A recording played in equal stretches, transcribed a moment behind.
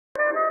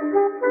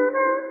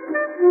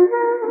Yo,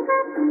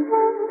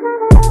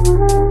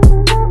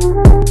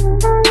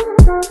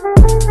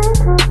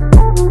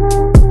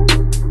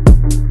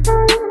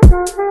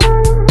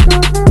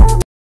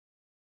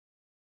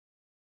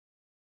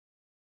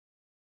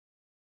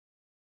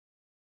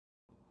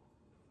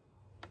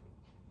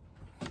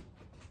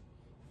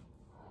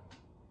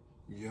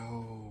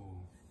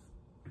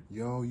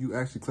 you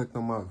actually clicked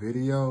on my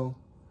video?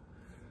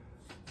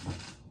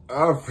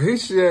 I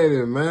appreciate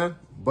it, man.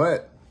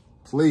 But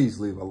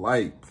please leave a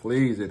like.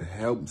 Please, it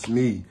helps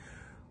me.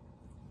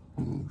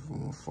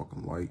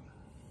 Fucking like.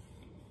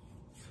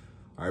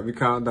 All right, let me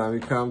calm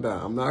down.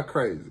 I'm not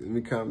crazy. Let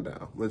me calm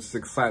down. We're just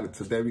excited.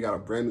 Today we got a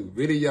brand new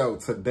video.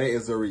 Today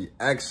is a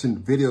reaction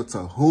video to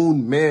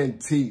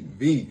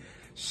HoomanTv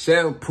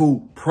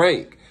shampoo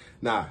prank.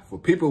 Now, for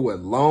people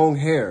with long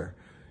hair,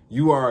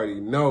 you already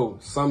know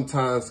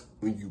sometimes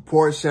when you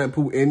pour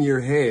shampoo in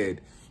your head,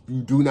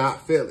 you do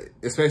not feel it.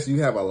 Especially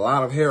you have a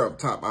lot of hair up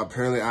top.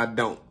 Apparently I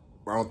don't.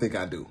 I don't think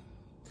I do.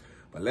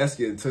 But let's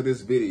get into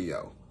this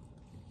video.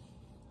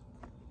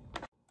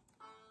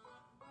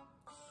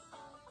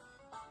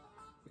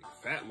 Big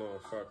fat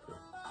motherfucker.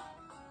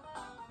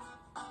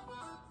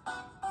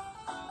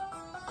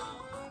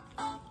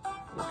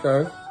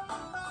 Okay.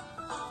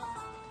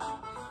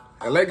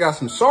 LA got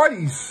some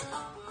shorties.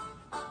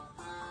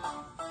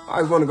 I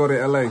always want to go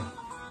to LA.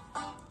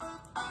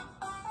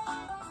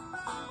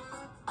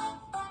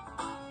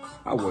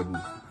 I wouldn't.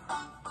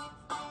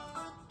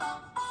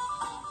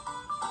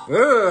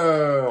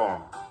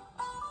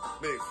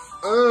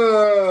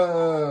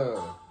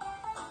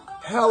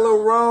 Hella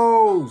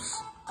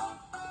Rose.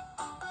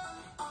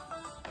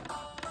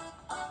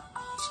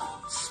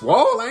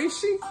 Swole, ain't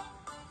she?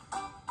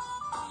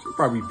 She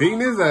probably beating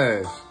his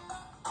ass.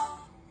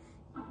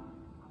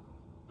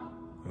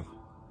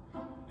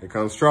 Here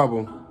comes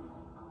trouble.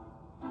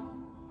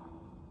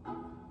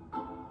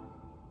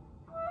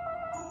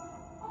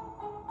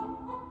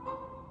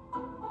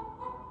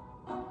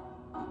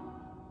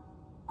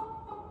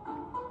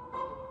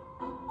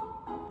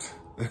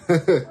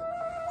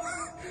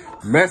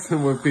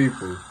 Messing with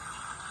people. Are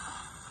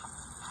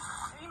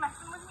you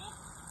messing with me?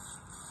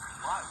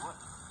 Why? What?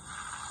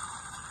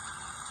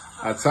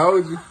 I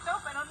told you.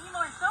 Soap. I don't need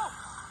more soap.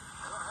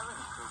 I don't have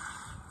any soap.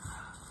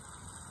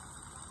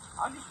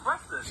 I'll just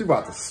brush this. She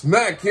about to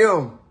smack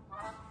him.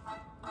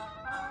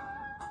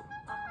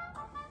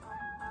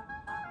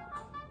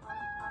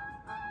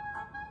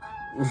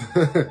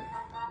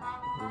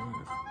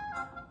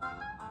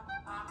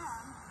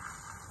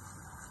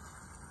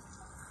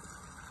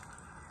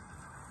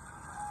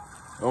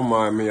 Don't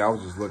mind me, I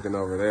was just looking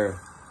over there.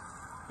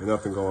 Ain't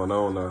nothing going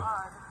on though.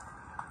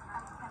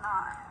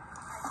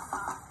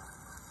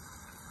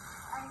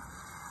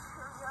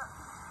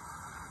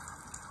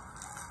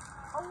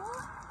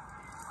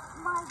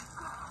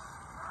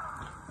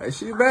 Hey,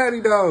 she a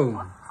baddie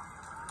though.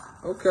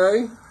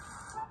 Okay.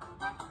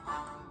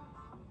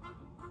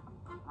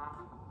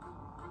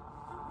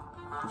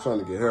 I'm trying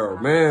to get her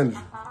a man.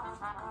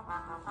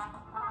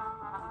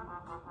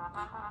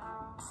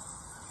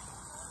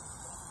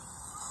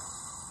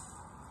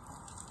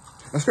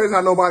 That's crazy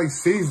how nobody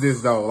sees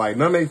this though. Like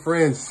none of their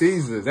friends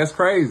sees this. That's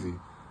crazy.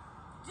 Dude,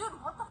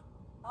 what the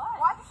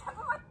Why did you have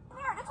it right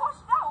there? Just wash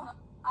it out.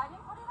 I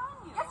didn't put it on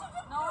you. Yes, you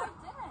did. No, I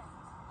didn't.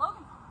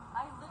 Logan,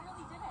 I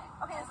literally didn't.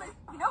 Okay, so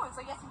you know it,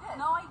 so yes, you did.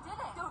 No, I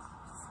didn't. Dude,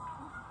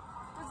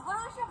 there's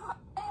literally shampoo right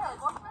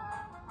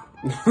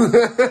there.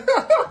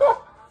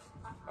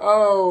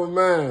 Oh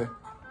man.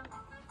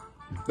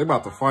 They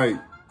about to fight.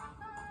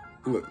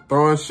 Look,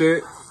 throwing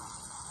shit.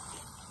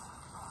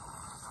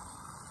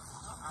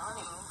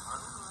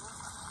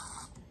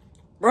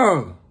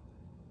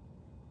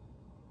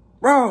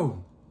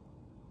 Bro,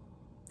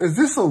 is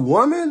this a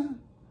woman?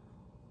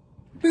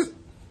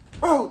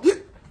 Bro, yeah,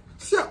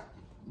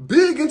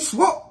 big and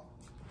swole.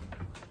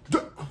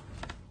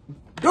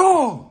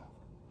 Dog.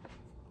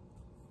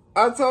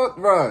 I told,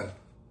 bro.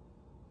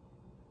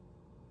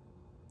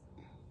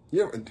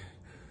 You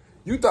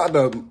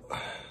thought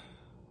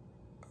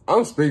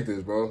I'm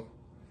speechless, bro.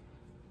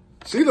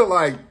 She look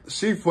like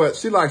she look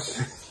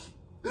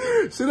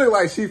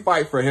like she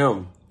fight for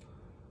him.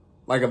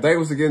 Like if they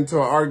was to get into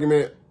an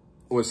argument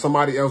with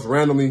somebody else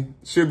randomly,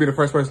 she'd be the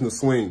first person to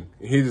swing.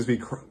 And he'd just be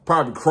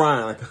probably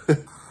crying. Like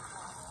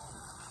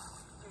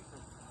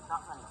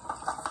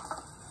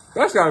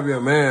that's gotta be a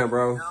man,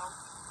 bro.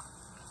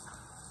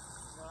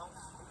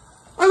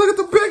 Hey, look at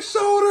the big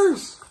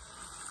shoulders.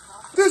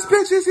 This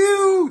bitch is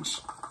huge.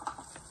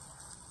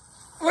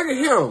 Look at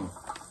him.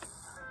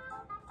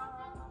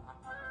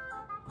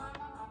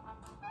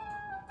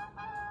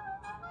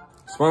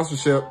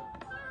 Sponsorship.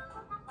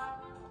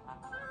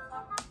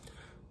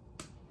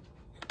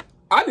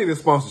 I need a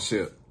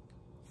sponsorship.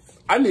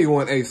 I need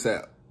one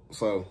ASAP.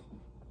 So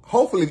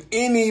hopefully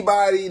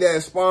anybody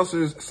that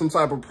sponsors some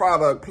type of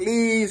product,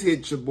 please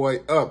hit your boy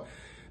up.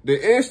 The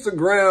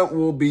Instagram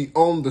will be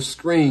on the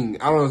screen.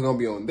 I don't know if it's going to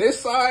be on this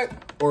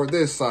side or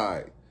this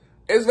side.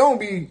 It's going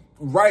to be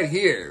right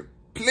here.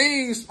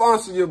 Please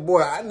sponsor your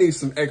boy. I need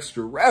some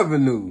extra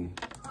revenue.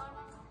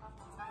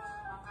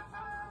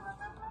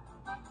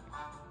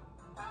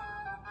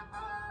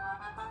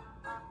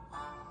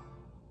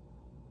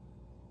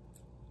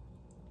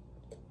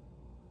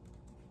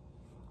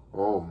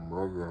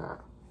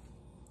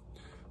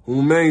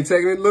 Ooh, man, you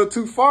taking it a little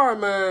too far,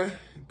 man.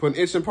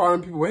 Putting itching part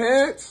in people's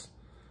heads.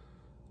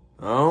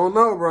 I don't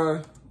know,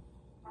 bro.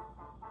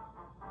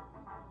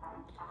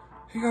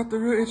 He got the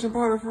real itching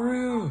part for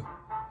real.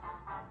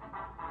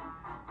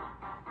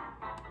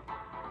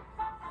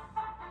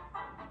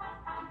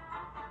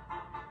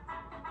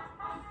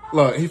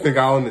 Look, he think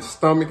I on his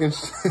stomach and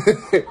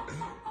shit.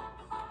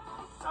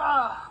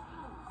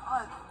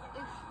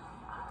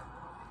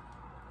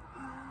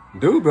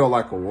 Dude built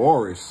like a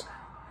walrus.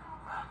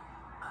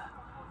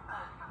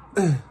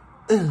 What are you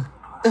doing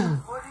to me?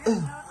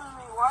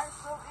 Why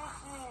so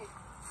itchy?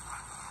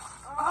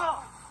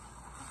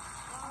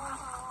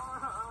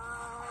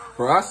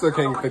 Bro, I still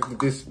can't think of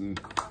this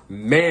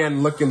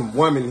man-looking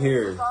woman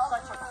here. Oh,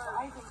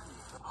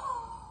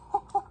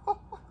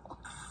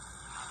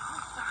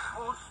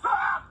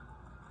 stop!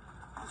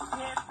 This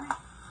can't be.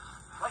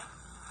 Like,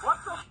 what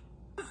the f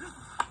is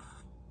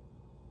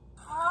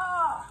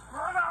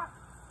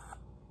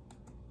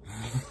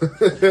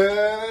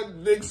this?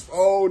 Big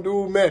old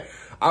dude, man.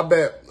 I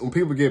bet when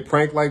people get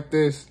pranked like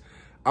this,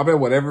 I bet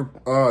whatever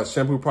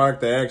shampoo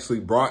product they actually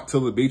brought to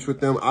the beach with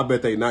them, I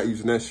bet they not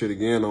using that shit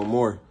again no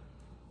more.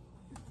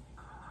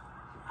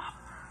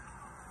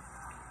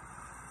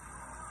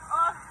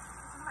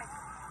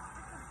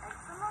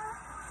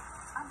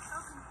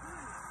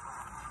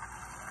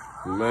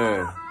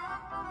 Man.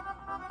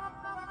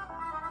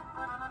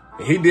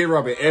 And he did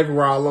rub it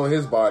everywhere all on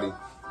his body.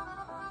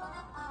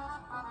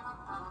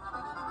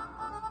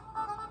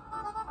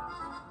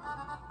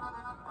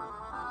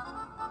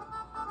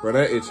 Bro,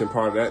 that itching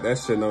part of that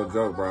shit no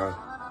joke, bro.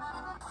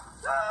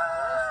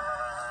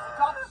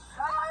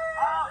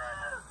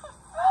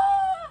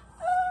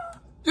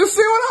 You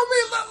see what I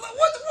mean?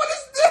 What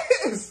is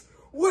this?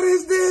 What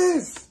is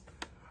this?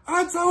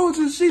 I told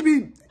you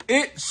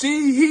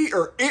he,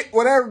 or it,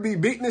 whatever, be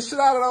beating the shit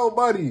out of old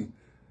buddy.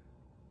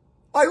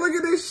 Like, look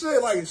at this shit.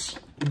 Like,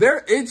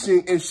 they're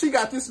itching, and she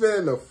got this man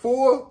in a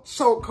full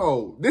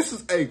chokehold. This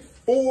is a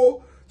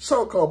full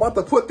chokehold. About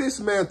to put this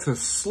man to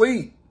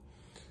sleep.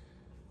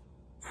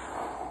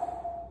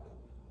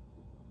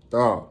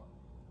 Dog.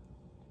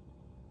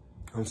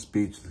 I'm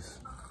speechless.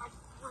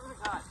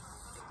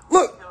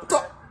 Look.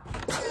 Dog.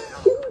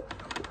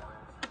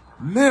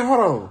 Man, hold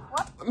on.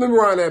 Let me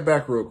rewind that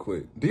back real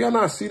quick. Do y'all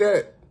not see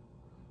that?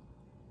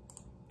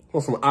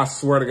 I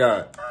swear to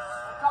God.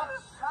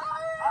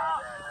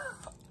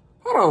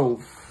 Hold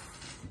on.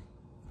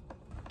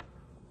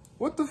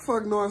 What the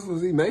fuck noise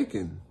was he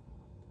making?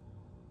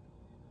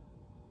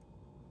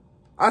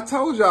 I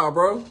told y'all,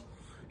 bro.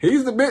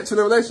 He's the bitch in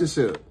the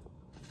relationship.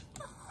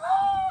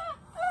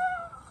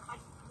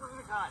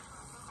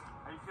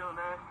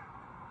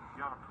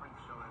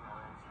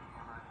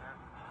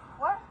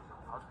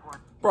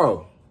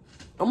 Bro,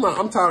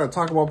 I'm tired of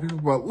talking about people,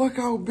 but look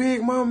how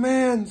big my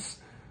man's.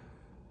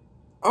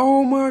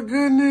 Oh my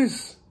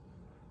goodness.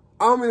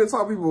 I don't mean to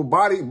talk people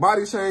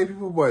body shame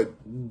people, but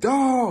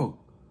dog.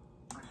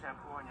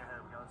 Shampoo on your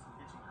head, we got some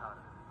itching powder.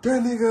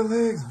 That nigga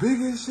legs big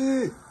as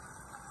shit.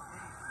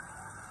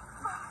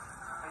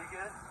 Are you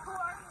good? Who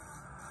are you?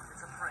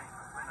 It's a prank.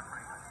 We're in a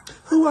prank.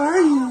 Who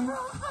are you?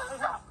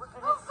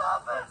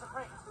 Stop it! It's a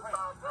prank. It's a prank.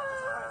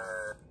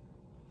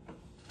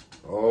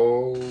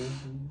 Oh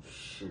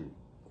shoot.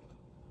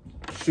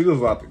 She was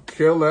about to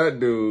kill that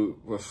dude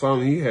for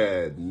something he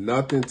had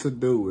nothing to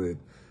do with.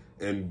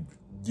 And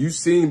you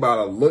seen by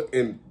the look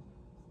in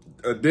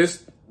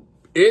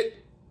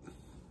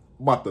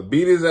about to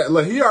beat his ass.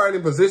 Look, he already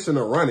in position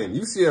of running.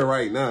 You see it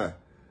right now.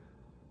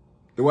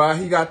 The way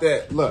he got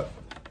that, look,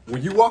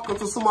 when you walk up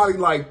to somebody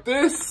like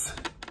this,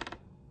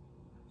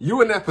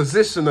 you in that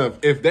position of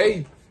if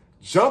they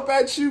jump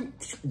at you,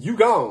 you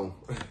gone.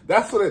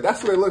 That's what it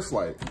looks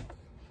like.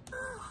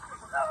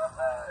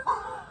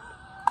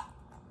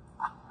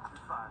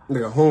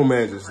 Nigga, home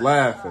man just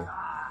laughing.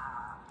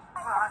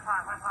 High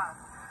five.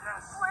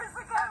 Yes. Where's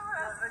the camera?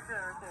 Yes, right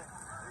there. There's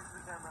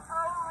the camera. Oh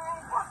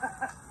my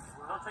God.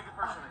 Don't take it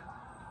personally.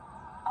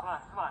 Come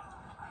on.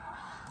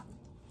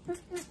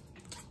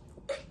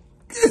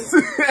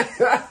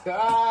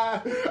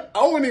 I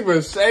wouldn't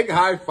even shake,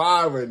 high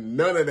five, or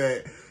none of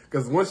that.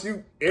 Cause once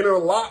you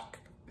interlock,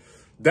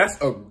 that's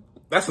a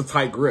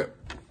tight grip.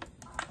 I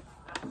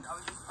was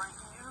just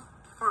pranking you?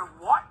 For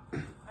what?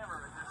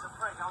 Never. It's a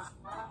prank.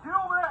 Get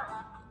over there.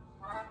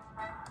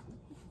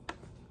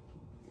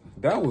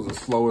 That was the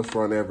slowest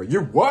run ever.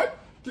 You what?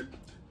 Get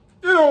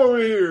over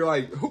here.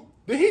 Like, who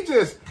did he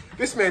just,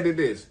 this man did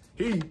this.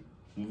 He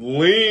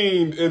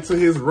leaned into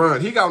his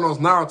run. He got one of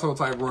those Naruto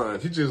type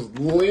runs. He just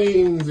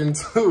leans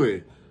into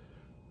it.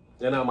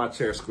 And now my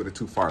chair scooted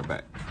too far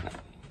back.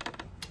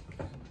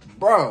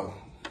 Bro,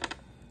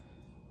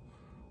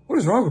 what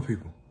is wrong with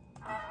people?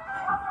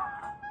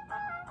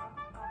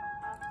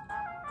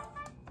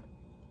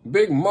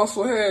 Big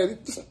muscle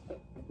head, just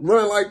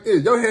run like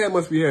this. Your head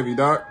must be heavy,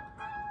 doc.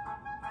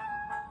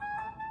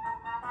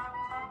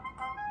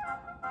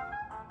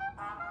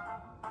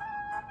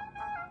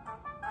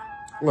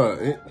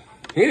 Look,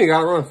 he ain't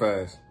gotta run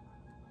fast.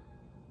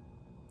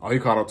 Oh, he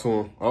caught up to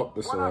him. Oh,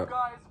 this is What a up, wrap.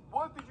 guys?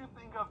 What did you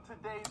think of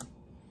today's...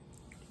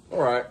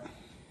 All right.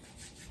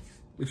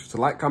 Make sure to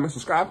like, comment,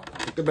 subscribe,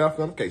 hit the bell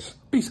for notifications.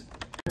 Peace.